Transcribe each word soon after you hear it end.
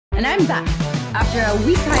And I'm back. After a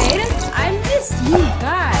week hiatus, I missed you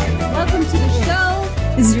guys. Welcome to the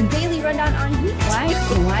show. This is your daily rundown on Geek. Why?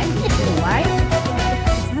 It's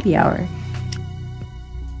happy hour.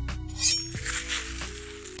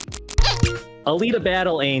 Alita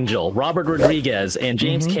Battle Angel, Robert Rodriguez, and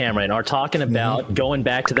James Cameron are talking about going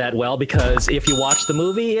back to that well, because if you watch the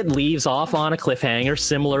movie, it leaves off on a cliffhanger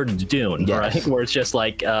similar to Dune, right? Where it's just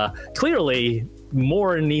like, clearly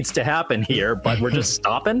more needs to happen here, but we're just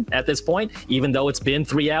stopping at this point. Even though it's been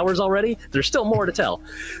 3 hours already, there's still more to tell.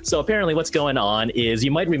 So apparently what's going on is,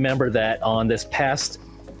 you might remember that on this past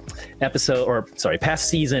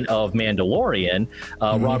season of Mandalorian,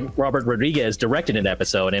 Robert Rodriguez directed an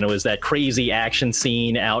episode, and it was that crazy action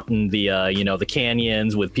scene out in the the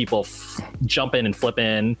canyons with people jumping and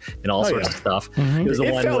flipping and all sorts of stuff. It was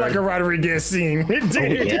the one felt where... like a Rodriguez scene. It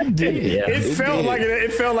did. It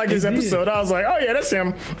felt like his episode. I was like, oh yeah, that's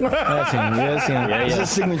him. That's him. That's him. It's a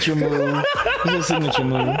signature move. It's a signature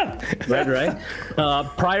move. Right.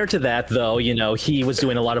 Prior to that, though, he was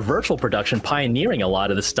doing a lot of virtual production, pioneering a lot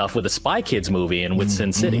of the stuff with the Spy Kids movie and with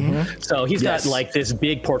Sin City. So he's got like this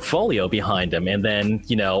big portfolio behind him. And then,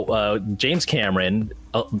 James Cameron,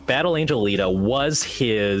 Battle Angel Alita was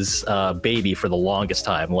his baby for the longest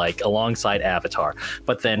time, like alongside Avatar.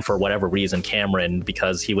 But then for whatever reason, Cameron,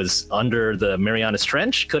 because he was under the Marianas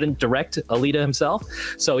Trench, couldn't direct Alita himself.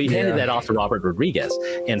 So he handed that off to Robert Rodriguez.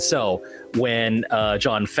 And so when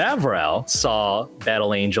Jon Favreau saw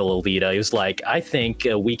Battle Angel Alita, he was like, I think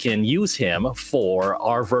we can use him for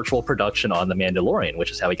our virtual production on The Mandalorian,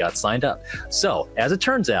 which is how he got signed up. So as it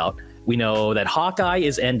turns out, we know that Hawkeye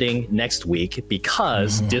is ending next week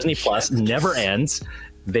because Disney Plus never ends.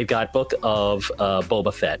 They've got Book of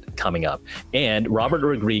Boba Fett coming up. And Robert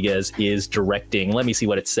Rodriguez is directing, let me see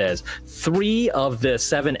what it says, 3 of the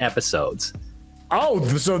 7 episodes. Oh,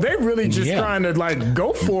 so they're really just trying to like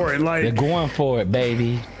go for it. Like, they're going for it,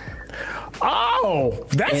 baby. Oh,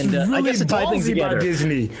 that's really ballsy by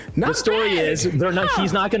Disney. The story is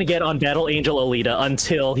he's not going to get on Battle Angel Alita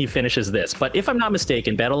until he finishes this. But if I'm not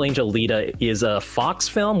mistaken, Battle Angel Alita is a Fox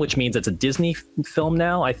film, which means it's a Disney film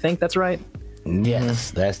now. I think that's right. Yes,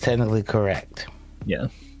 that's technically correct. Yeah.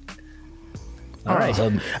 All right.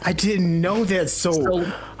 I didn't know that.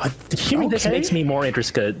 This makes me more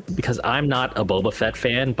interested because I'm not a Boba Fett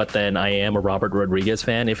fan, but then I am a Robert Rodriguez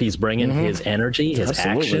fan. If he's bringing his energy, his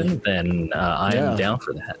action, then I'm down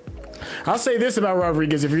for that. I'll say this about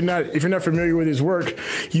Rodriguez: if you're not familiar with his work,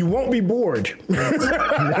 you won't be bored.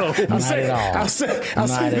 I'll say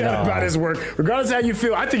that about his work. Regardless of how you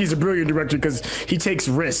feel, I think he's a brilliant director because he takes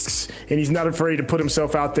risks and he's not afraid to put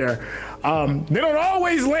himself out there. They don't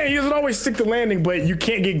always land. He doesn't always stick the landing, but you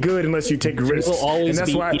can't get good unless you take risks. And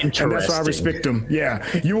that's why I respect him. Yeah,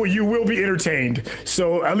 you will be entertained.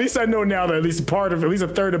 So at least I know now that at least a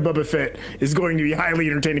third of Boba Fett is going to be highly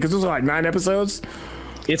entertaining because those are like 9 episodes.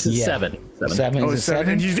 It's 7. 7. Oh, it's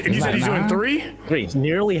 7. And you said he's doing 3? 3.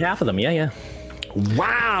 Nearly half of them. Yeah.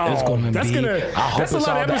 Wow, that's a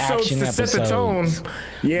lot of episodes to set the tone.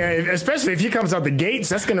 Yeah, especially if he comes out the gates,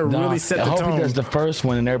 that's gonna really set the tone. I hope he does the first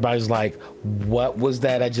one and everybody's like, what was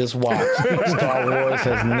that I just watched? Star Wars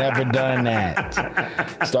has never done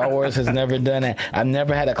that. Star Wars has never done that. I've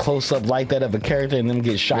never had a close-up like that of a character and them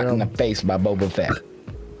get shot in the face by Boba Fett.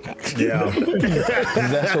 Yeah,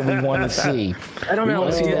 that's what we want to see. I don't know.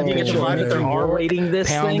 They're R-rating this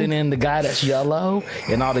pounding in the guy that's yellow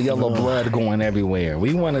and all the yellow blood going everywhere.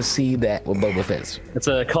 We want to see that with Boba Fett. It's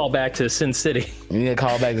a callback to Sin City. Yeah,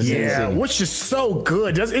 callback to Sin City, which is so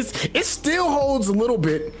good. It still holds a little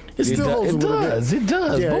bit. It does.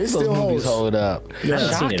 Yeah, both those movies hold up.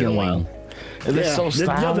 Shockingly. It's so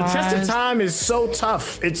stylized. The test of time is so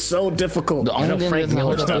tough. It's so difficult. The only thing that's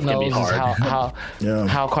hold up the nose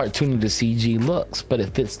is how cartoony the CG looks, but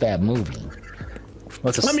it fits that movie.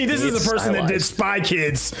 I mean, this is the person that did Spy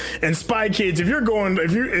Kids, and Spy Kids. If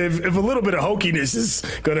a little bit of hokiness is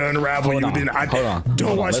going to unravel you, then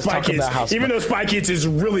don't watch Spy Kids. Even though Spy Kids is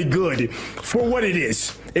really good for what it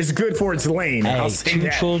is, it's good for its lane. Hey, 2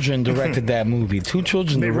 children directed that movie. 2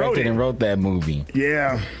 children directed and wrote that movie.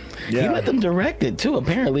 Yeah. He let them direct it too.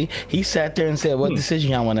 Apparently, he sat there and said, "What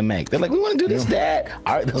decision y'all want to make?" They're like, "We want to do this, Dad."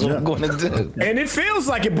 All right, that's what we're going to do. And it feels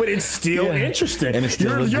like it, but it's still interesting. And it's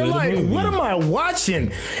still you're like, what am I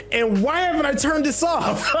watching? And why haven't I turned this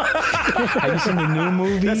off? Have you seen the new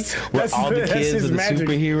movie where all the kids of the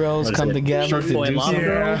superheroes come together to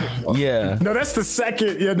do Yeah. No, that's the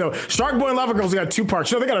second. Yeah, no. Shark Boy and Lava Girl's got 2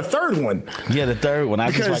 parts. No, they got a 3rd one. Yeah, the 3rd one.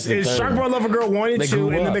 Because it's Shark Boy and Lava Girl 1 and 2,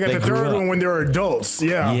 and then they got the 3rd one when they're adults.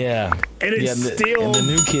 Yeah. And it's still and the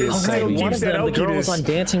new kids. One of the girl was on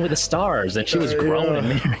Dancing with the Stars, and she was grown and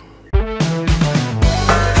married.